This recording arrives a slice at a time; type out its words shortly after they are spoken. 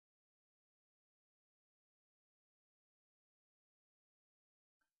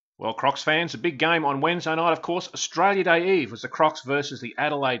Well, Crocs fans, a big game on Wednesday night, of course. Australia Day Eve was the Crocs versus the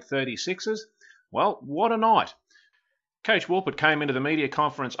Adelaide 36's. Well, what a night. Coach Wrapup came into the media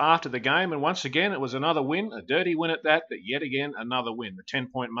conference after the game, and once again it was another win, a dirty win at that, but yet again another win. The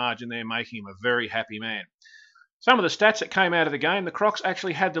 10-point margin there making him a very happy man. Some of the stats that came out of the game, the Crocs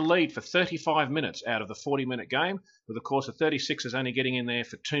actually had the lead for 35 minutes out of the 40-minute game, with of course the 36ers only getting in there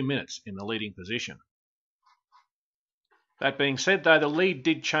for 2 minutes in the leading position. That being said, though, the lead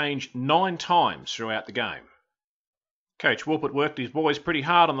did change 9 times throughout the game. Coach Wrapup worked his boys pretty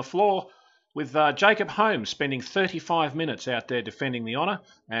hard on the floor, with Jacob Holmes spending 35 minutes out there defending the honour,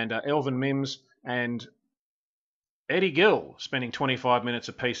 and Elvin Mims and Eddie Gill spending 25 minutes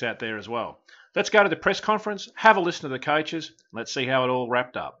apiece out there as well. Let's go to the press conference, have a listen to the coaches, let's see how it all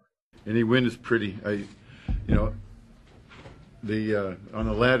wrapped up. Any win is pretty. On the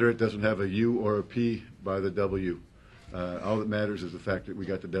ladder it doesn't have a U or a P by the W. All that matters is the fact that we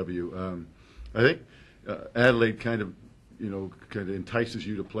got the W. I think Adelaide kind of entices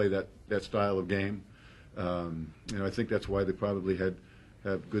you to play that style of game. I think that's why they probably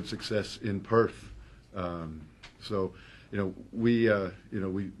have good success in Perth. We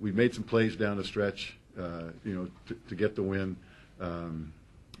made some plays down the stretch, to get the win.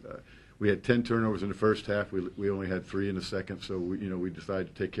 We had 10 turnovers in the first half. We only had 3 in the second, so we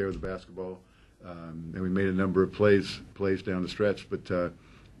decided to take care of the basketball. And we made a number of plays down the stretch, but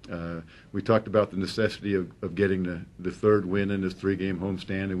we talked about the necessity of getting the third win in this 3-game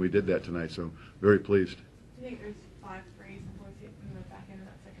homestand, and we did that tonight, so very pleased. Do you think those 5 threes and boys hit in the back end of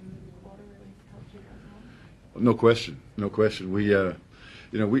that second quarter really helped you guys out? No question.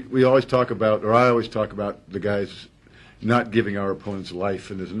 We always talk about, or I always talk about the guys not giving our opponents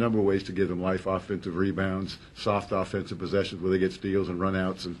life, and there's a number of ways to give them life: offensive rebounds, soft offensive possessions where they get steals and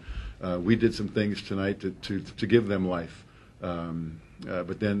runouts, and we did some things tonight to give them life.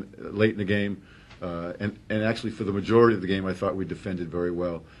 But then late in the game, and actually for the majority of the game, I thought we defended very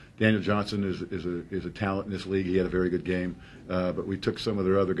well. Daniel Johnson is a talent in this league. He had a very good game, but we took some of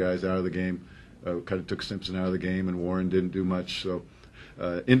their other guys out of the game. Kind of took Simpson out of the game, and Warren didn't do much. So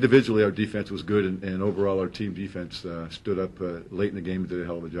individually, our defense was good, and overall, our team defense stood up late in the game and did a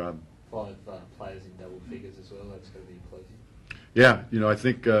hell of a job. 5 players in double figures as well. That's going to be pleasing. Yeah, I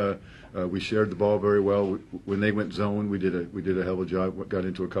think we shared the ball very well. When they went zone, we did a hell of a job. Got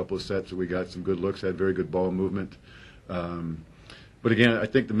into a couple of sets, and we got some good looks. Had very good ball movement. But again, I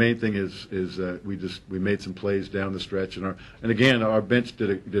think the main thing is we made some plays down the stretch, and again our bench did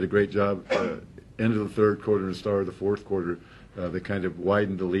a great job. End of the third quarter and the start of the fourth quarter, they kind of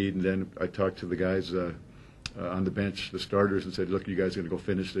widened the lead, and then I talked to the guys on the bench, the starters, and said, "Look, you guys are going to go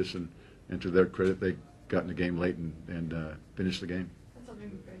finish this." And to their credit, they got in the game late and finished the game. That's something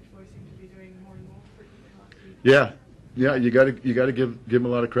the bench boys seem to be doing more and more frequently last week. Yeah, you got to give them a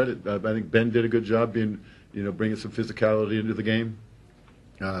lot of credit. I think Ben did a good job bringing some physicality into the game.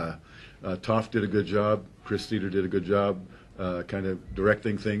 Toff did a good job. Chris Cedar did a good job, kind of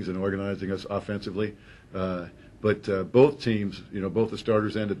directing things and organizing us offensively. But both teams, both the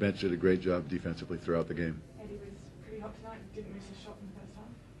starters and the bench did a great job defensively throughout the game. Eddie was pretty hot tonight. Didn't miss a shot in the first half.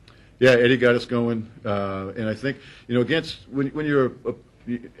 Yeah, Eddie got us going, and I think against when you're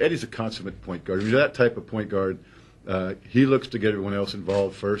Eddie's a consummate point guard. When you're that type of point guard, he looks to get everyone else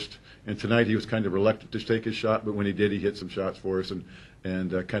involved first. And tonight he was kind of reluctant to take his shot, but when he did, he hit some shots for us and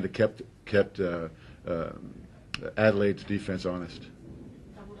kind of kept Adelaide's defense honest.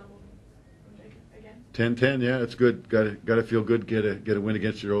 Double again. 10-10, yeah, that's good. Got to feel good. Get a win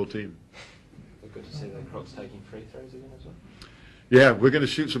against your old team. Good to see the Crocs taking free throws again as well. Yeah, we're going to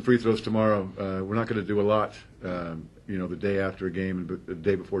shoot some free throws tomorrow. We're not going to do a lot, the day after a game and the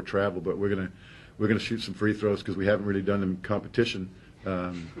day before travel, but we're going to shoot some free throws because we haven't really done them in competition.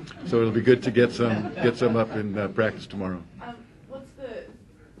 So it'll be good to get some up in practice tomorrow. What's the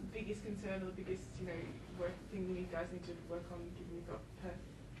biggest concern or the biggest thing you guys need to work on given you've got Perth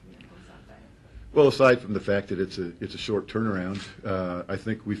on Saturday? Well, aside from the fact that it's a short turnaround, I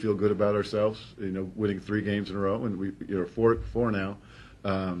think we feel good about ourselves. Winning 3 games in a row, and we four now.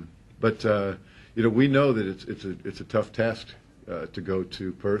 But we know that it's a tough task to go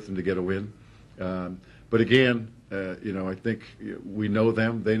to Perth and to get a win. But again, I think we know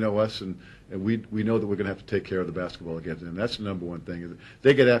them, they know us, and we know that we're going to have to take care of the basketball against them. That's the number one thing.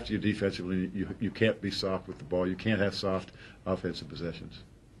 They get after you defensively. You can't be soft with the ball. You can't have soft offensive possessions.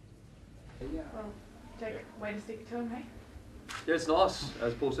 Well, Jake, way to stick it to him, hey? Yeah, it's nice.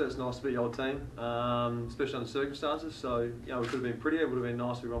 As Paul said, it's nice to beat your old team, especially under the circumstances. So, we could have been prettier. It would have been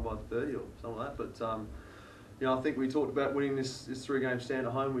nice if we won by 30 or something like that. But, I think we talked about winning this 3-game stand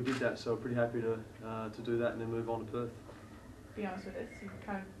at home. We did that, so we're pretty happy to do that and then move on to Perth. be honest with us. You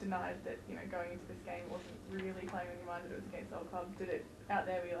kind of denied that, you know, going into this game wasn't really playing on your mind that it was against the old club. Did it out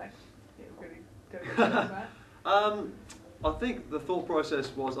there? Were you like, yeah, we're going to do that? I think the thought process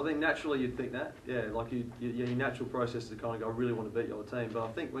was, I think naturally you'd think that, yeah, like your natural process to kind of go, I really want to beat your team. But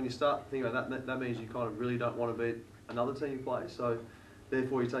I think when you start thinking about that, that means you kind of really don't want to beat another team you play. So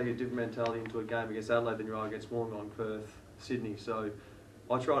therefore you take a different mentality into a game against Adelaide than you are against Wollongong, Perth, Sydney. So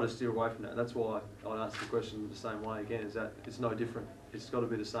I try to steer away from that. That's why I answer the question the same way again, is that it's no different. It's got to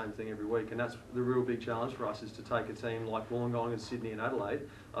be the same thing every week. And that's the real big challenge for us, is to take a team like Wollongong and Sydney and Adelaide,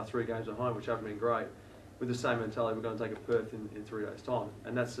 3 games at home, which haven't been great, with the same mentality. We're going to take a Perth in 3 days' time.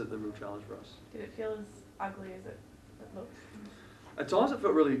 And that's the real challenge for us. Did it feel as ugly as it looked? At times it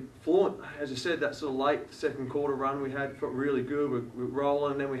felt really fluent. As you said, that sort of late second quarter run we had felt really good. We're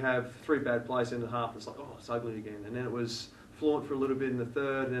rolling, and then we have 3 bad plays in the half. It's like, oh, it's ugly again. And then it was fluent for a little bit in the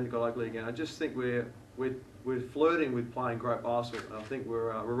third, and then it got ugly again. I just think we're flirting with playing great basketball. And I think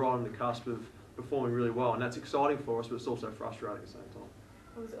we're right on the cusp of performing really well, and that's exciting for us, but it's also frustrating at the same time.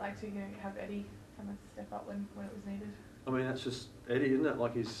 What was it like to have Eddie kind of step up when it was needed? I mean, that's just Eddie, isn't it?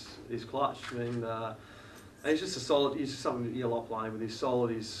 Like he's clutch. I mean, and he's just a solid. He's just something you like playing with. He's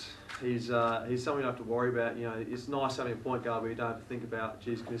solid. He's something you don't have to worry about. You know, it's nice having a point guard where you don't have to think about,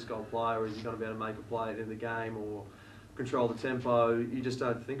 geez, can this guy play, or is he going to be able to make a play at the end of the game, or control the tempo. You just don't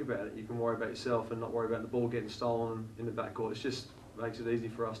have to think about it. You can worry about yourself and not worry about the ball getting stolen in the backcourt. It just makes it easy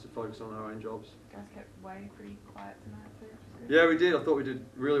for us to focus on our own jobs. You guys kept Way pretty quiet tonight too. Yeah, we did. I thought we did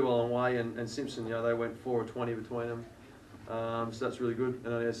really well on Way and Simpson. You know, they went 4 of 20 between them. So that's really good.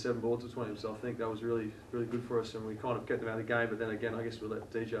 And only had 7 boards between them. So I think that was really, really good for us. And we kind of kept them out of the game. But then again, I guess we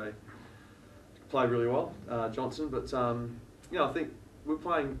let DJ play really well, Johnson. But you know, I think we're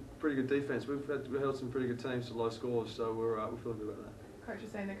playing pretty good defence. We've held some pretty good teams to low scores. So we're feeling good about that. Coach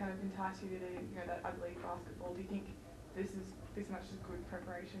is saying they kind of entice you to that ugly basketball. Do you think this much is good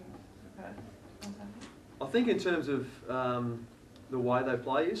preparation for Perth? I think in terms of the way they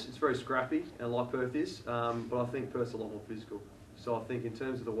play it's very scrappy, and like Perth is, but I think Perth's a lot more physical. So I think in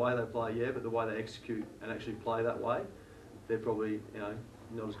terms of the way they play, yeah, but the way they execute and actually play that way, they're probably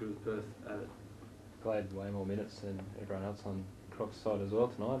not as good as Perth at it. Played way more minutes than everyone else on Crocs' side as well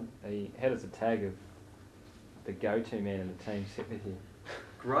tonight. How does the tag of the go-to man in the team sit with you?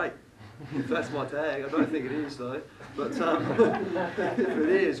 Great. If that's my tag, I don't think it is though. But if it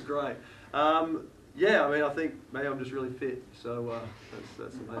is, great. Yeah, I mean, I think maybe I'm just really fit, so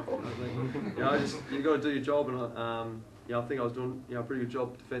that's the main thing. I think you got to do your job, and I think I was doing a pretty good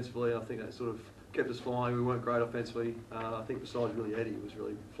job defensively. And I think that sort of kept us flying. We weren't great offensively. I think besides really Eddie was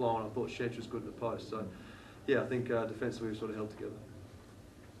really flying. I thought Shench was good in the post. So yeah, I think defensively we sort of held together.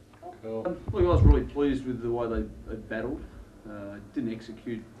 Cool. Look, I was really pleased with the way they battled. Didn't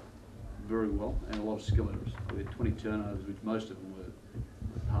execute very well, and a lot of skill errors. We had 20 turnovers, which most of them were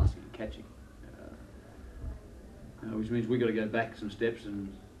passing and catching, which means we've got to go back some steps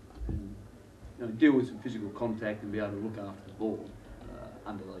and deal with some physical contact and be able to look after the ball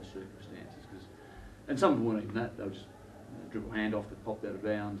under those circumstances. And some of them weren't even that. They were just dribble handoff that popped out of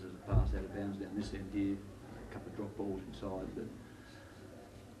bounds as a pass out of bounds down this end here, a couple of drop balls inside. But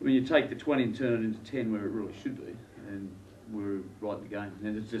when you take the 20 and turn it into 10 where it really should be, and we're right in the game.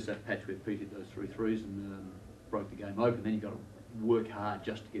 And it's just that patch where Pete hit those 3 threes and broke the game open. Then you've got to work hard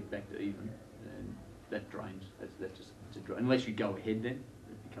just to get back to even, and that drains. That's just it's a drain. Unless you go ahead, then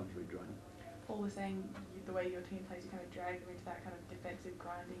it becomes very draining. Paul was saying the way your team plays, you kind of drag them into that kind of defensive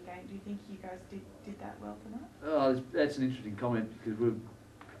grinding game. Do you think you guys did that well tonight? Oh, that's an interesting comment, because we've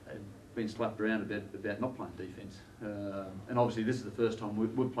been slapped around about not playing defence, and obviously this is the first time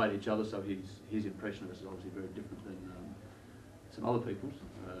we've played each other, so his impression of us is obviously very different than some other people's,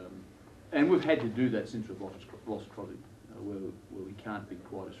 and we've had to do that since we've lost Crosby, where we can't be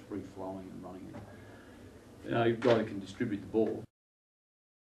quite as free flowing and running. A guy that can distribute the ball.